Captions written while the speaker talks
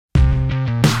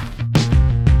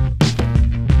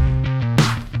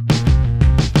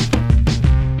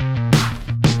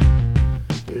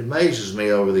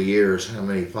me over the years how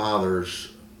many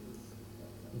fathers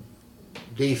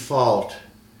default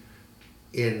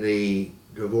in the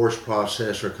divorce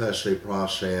process or custody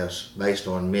process based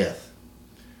on myth.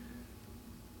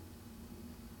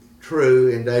 True,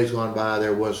 in days gone by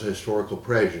there was a historical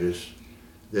prejudice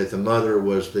that the mother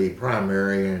was the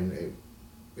primary and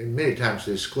many times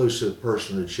the exclusive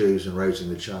person to choose in raising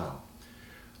the child.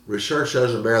 Research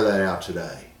doesn't bear that out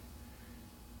today.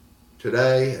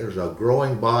 Today, there's a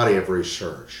growing body of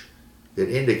research that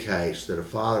indicates that a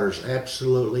father is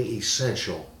absolutely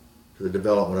essential to the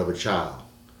development of a child,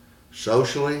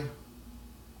 socially,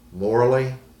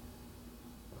 morally,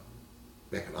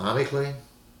 economically,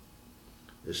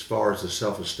 as far as the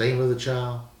self-esteem of the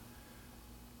child.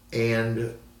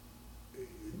 And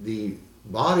the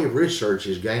body of research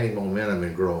is gaining momentum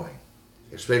and growing.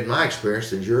 It's been my experience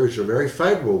that juries are very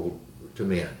favorable to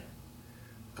men.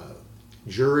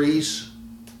 Juries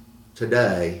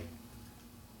today,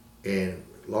 in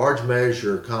large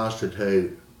measure,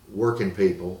 constitute working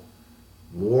people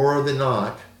more than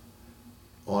not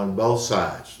on both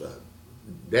sides.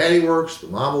 Daddy works, the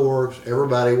mama works,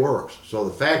 everybody works. So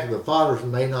the fact that the fathers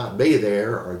may not be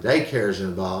there, or daycare is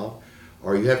involved,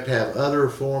 or you have to have other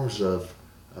forms of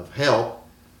help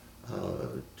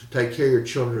to take care of your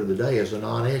children of the day is a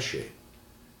non-issue.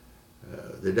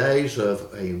 The days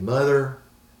of a mother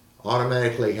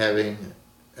automatically having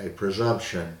a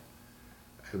presumption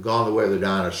have gone the way of the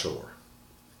dinosaur.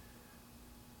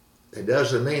 It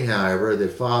doesn't mean, however, that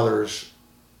fathers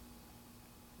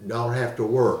don't have to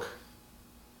work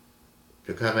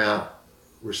to come out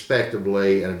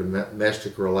respectably in a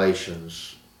domestic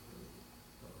relations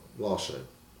lawsuit.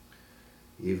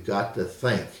 You've got to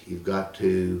think. You've got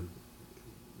to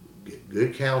get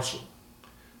good counsel.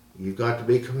 You've got to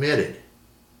be committed.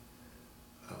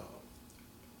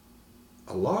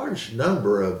 A large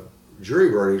number of jury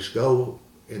verdicts go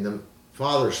in the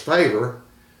father's favor,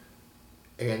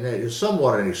 and that is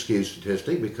somewhat an excused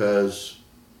statistic because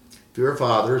fewer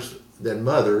fathers than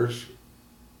mothers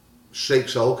seek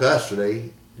sole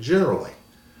custody generally.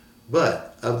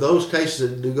 But of those cases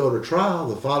that do go to trial,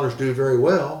 the fathers do very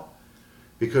well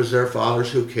because they're fathers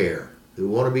who care, who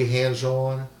want to be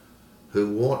hands-on,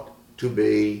 who want to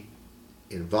be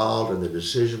involved in the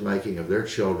decision-making of their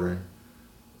children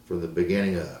from the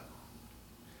beginning up.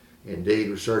 Indeed,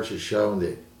 research has shown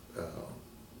that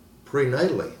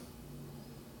prenatally,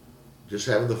 just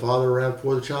having the father around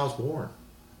before the child's born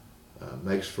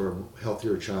makes for a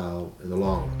healthier child in the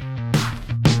long run.